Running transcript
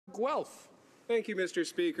Guelph. Thank you, Mr.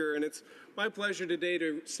 Speaker, and it's my pleasure today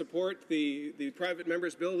to support the private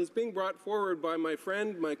member's bill that's being brought forward by my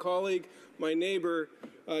friend, my colleague, my neighbor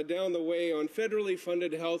down the way on federally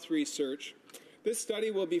funded health research. This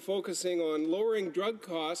study will be focusing on lowering drug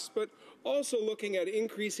costs, but also looking at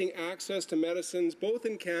increasing access to medicines both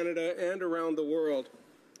in Canada and around the world.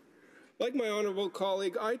 Like my honourable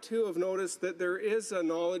colleague, I too have noticed that there is a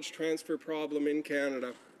knowledge transfer problem in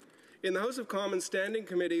Canada. In the House of Commons Standing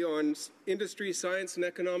Committee on Industry, Science and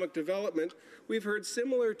Economic Development, we've heard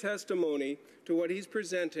similar testimony to what he's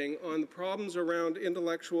presenting on the problems around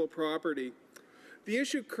intellectual property. The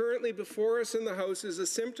issue currently before us in the House is a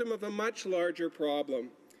symptom of a much larger problem.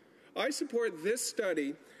 I support this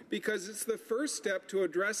study because it's the first step to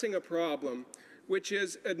addressing a problem, which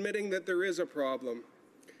is admitting that there is a problem.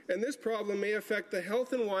 And this problem may affect the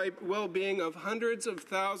health and well-being of hundreds of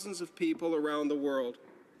thousands of people around the world.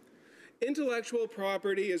 Intellectual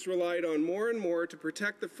property is relied on more and more to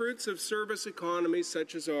protect the fruits of service economies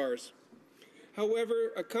such as ours.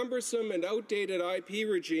 However, a cumbersome and outdated IP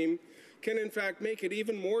regime can in fact make it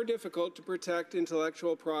even more difficult to protect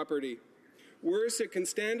intellectual property. Worse, it can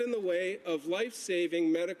stand in the way of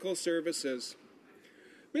life-saving medical services.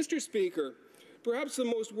 Mr. Speaker, perhaps the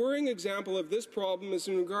most worrying example of this problem is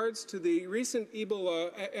in regards to the recent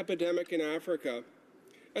Ebola epidemic in Africa.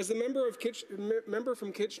 As the member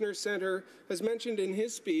from Kitchener Centre has mentioned in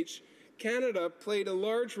his speech, Canada played a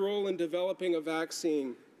large role in developing a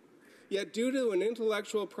vaccine. Yet due to an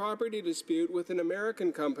intellectual property dispute with an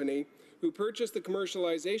American company who purchased the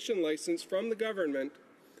commercialization license from the government,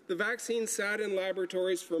 the vaccine sat in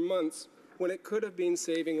laboratories for months when it could have been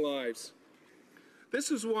saving lives. This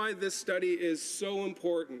is why this study is so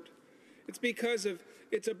important. It's because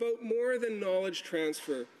it's about more than knowledge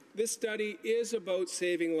transfer. This study is about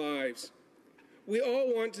saving lives. We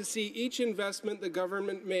all want to see each investment the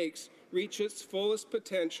government makes reach its fullest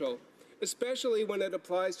potential, especially when it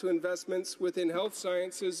applies to investments within health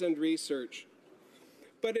sciences and research.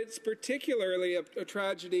 But it's particularly a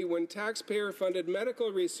tragedy when taxpayer-funded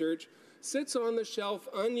medical research sits on the shelf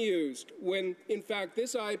unused when, in fact,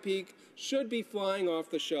 this IP should be flying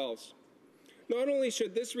off the shelves. Not only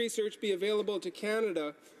should this research be available to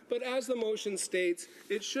Canada, but as the motion states,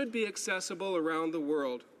 it should be accessible around the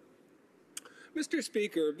world. Mr.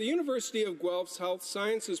 Speaker, the University of Guelph's Health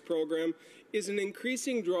Sciences program is an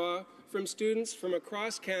increasing draw from students from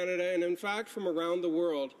across Canada and, in fact, from around the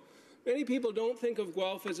world. Many people don't think of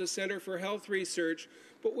Guelph as a centre for health research,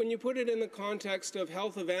 but when you put it in the context of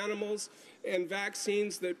health of animals and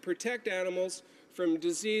vaccines that protect animals from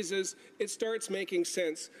diseases, it starts making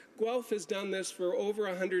sense. Guelph has done this for over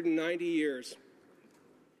 190 years.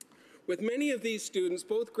 With many of these students,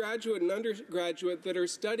 both graduate and undergraduate, that are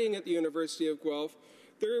studying at the University of Guelph,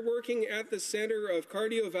 they're working at the Centre of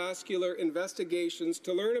Cardiovascular Investigations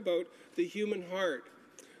to learn about the human heart.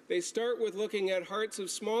 They start with looking at hearts of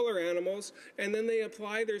smaller animals, and then they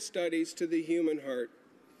apply their studies to the human heart.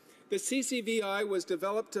 The CCVI was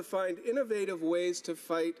developed to find innovative ways to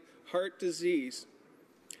fight heart disease.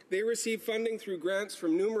 They receive funding through grants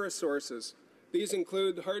from numerous sources. These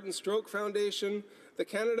include the Heart and Stroke Foundation, the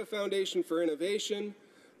Canada Foundation for Innovation,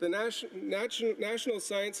 the National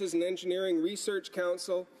Sciences and Engineering Research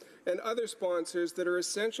Council, and other sponsors that are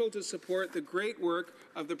essential to support the great work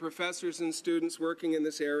of the professors and students working in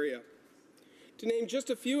this area. To name just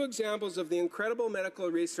a few examples of the incredible medical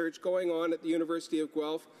research going on at the University of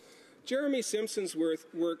Guelph, Jeremy Simpson's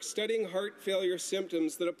work studying heart failure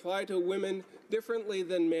symptoms that apply to women differently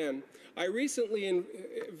than men. I recently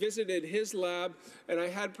visited his lab, and I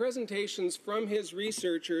had presentations from his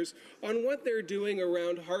researchers on what they're doing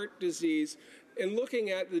around heart disease and looking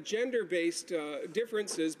at the gender-based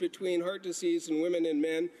differences between heart disease in women and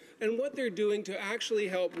men, and what they're doing to actually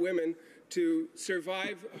help women to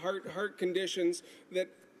survive heart conditions that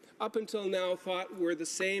up until now thought were the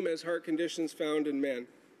same as heart conditions found in men.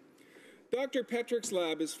 Dr. Petrick's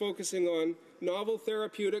lab is focusing on novel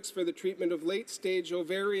therapeutics for the treatment of late-stage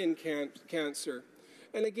ovarian cancer.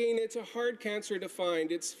 And again, it's a hard cancer to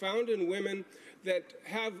find. It's found in women that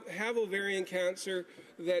have ovarian cancer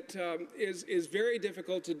that is very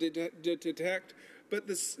difficult to detect. But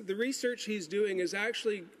the research he's doing is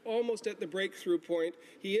actually almost at the breakthrough point.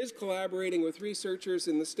 He is collaborating with researchers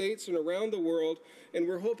in the States and around the world, and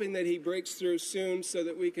we're hoping that he breaks through soon so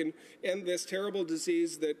that we can end this terrible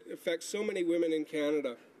disease that affects so many women in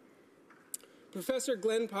Canada. Professor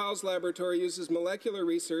Glenn Powell's laboratory uses molecular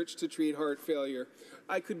research to treat heart failure.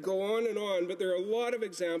 I could go on, but there are a lot of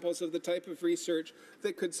examples of the type of research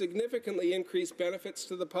that could significantly increase benefits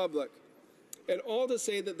to the public. And all to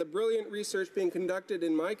say that the brilliant research being conducted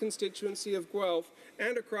in my constituency of Guelph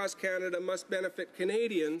and across Canada must benefit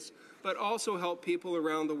Canadians, but also help people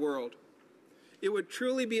around the world. It would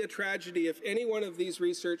truly be a tragedy if any one of these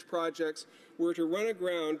research projects were to run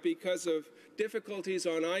aground because of difficulties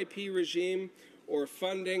on IP regime or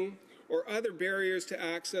funding or other barriers to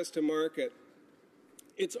access to market.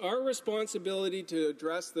 It's our responsibility to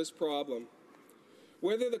address this problem.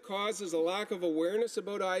 Whether the cause is a lack of awareness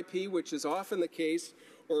about IP, which is often the case,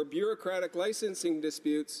 or bureaucratic licensing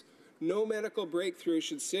disputes, no medical breakthrough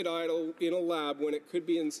should sit idle in a lab when it could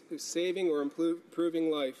be saving or improving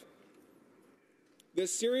life.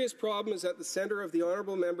 This serious problem is at the centre of the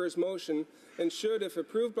honourable member's motion and should, if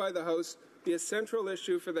approved by the House, be a central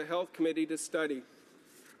issue for the Health Committee to study.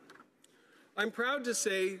 I'm proud to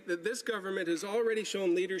say that this government has already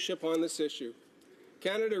shown leadership on this issue.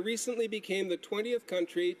 Canada recently became the 20th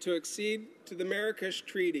country to accede to the Marrakesh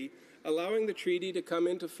Treaty, allowing the treaty to come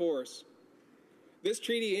into force. This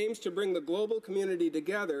treaty aims to bring the global community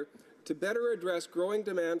together to better address growing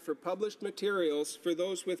demand for published materials for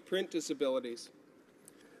those with print disabilities.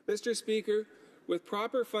 Mr. Speaker, with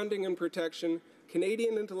proper funding and protection,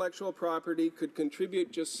 Canadian intellectual property could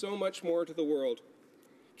contribute just so much more to the world.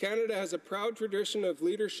 Canada has a proud tradition of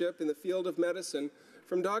leadership in the field of medicine,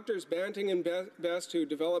 from Doctors Banting and Best, who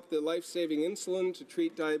developed the life-saving insulin to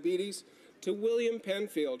treat diabetes, to William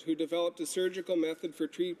Penfield, who developed a surgical method for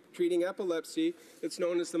treating epilepsy that's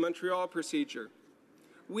known as the Montreal procedure.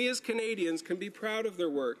 We as Canadians can be proud of their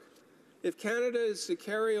work. If Canada is to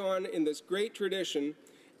carry on in this great tradition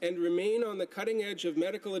and remain on the cutting edge of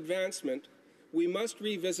medical advancement, we must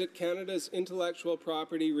revisit Canada's intellectual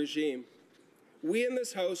property regime. We in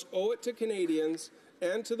this House owe it to Canadians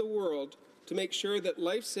and to the world to make sure that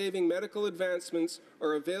life-saving medical advancements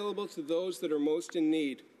are available to those that are most in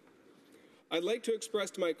need. I'd like to express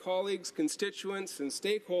to my colleagues, constituents, and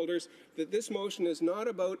stakeholders that this motion is not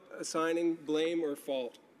about assigning blame or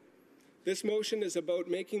fault. This motion is about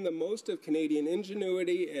making the most of Canadian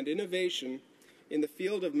ingenuity and innovation in the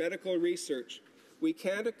field of medical research. We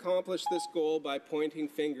can't accomplish this goal by pointing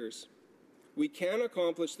fingers. We can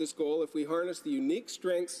accomplish this goal if we harness the unique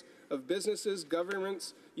strengths of businesses,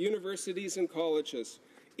 governments, universities, and colleges.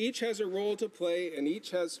 Each has a role to play, and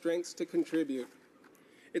each has strengths to contribute.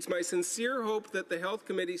 It's my sincere hope that the Health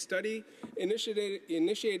Committee study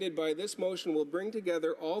initiated by this motion will bring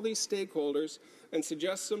together all these stakeholders and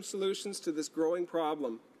suggest some solutions to this growing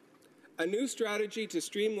problem. A new strategy to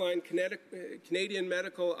streamline Canadian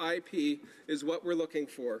medical IP is what we're looking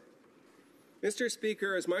for. Mr.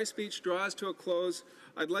 Speaker, as my speech draws to a close,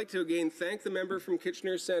 I'd like to again thank the member from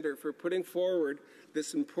Kitchener Centre for putting forward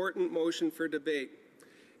this important motion for debate.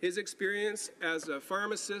 His experience as a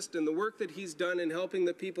pharmacist and the work that he's done in helping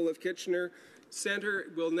the people of Kitchener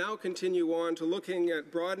Centre will now continue on to looking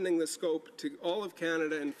at broadening the scope to all of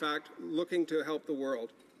Canada, in fact, looking to help the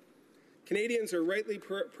world. Canadians are rightly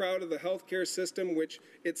proud of the healthcare system, which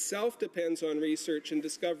itself depends on research and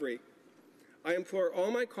discovery. I implore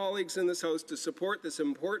all my colleagues in this House to support this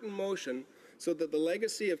important motion so that the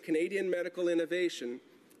legacy of Canadian medical innovation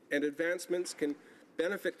and advancements can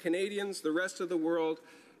benefit Canadians, the rest of the world,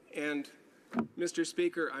 and, Mr.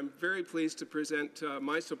 Speaker, I'm very pleased to present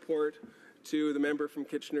my support to the member from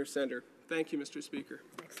Kitchener Centre. Thank you, Mr. Speaker.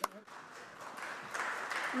 Excellent.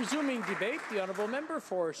 Resuming debate, the honourable member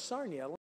for Sarnia.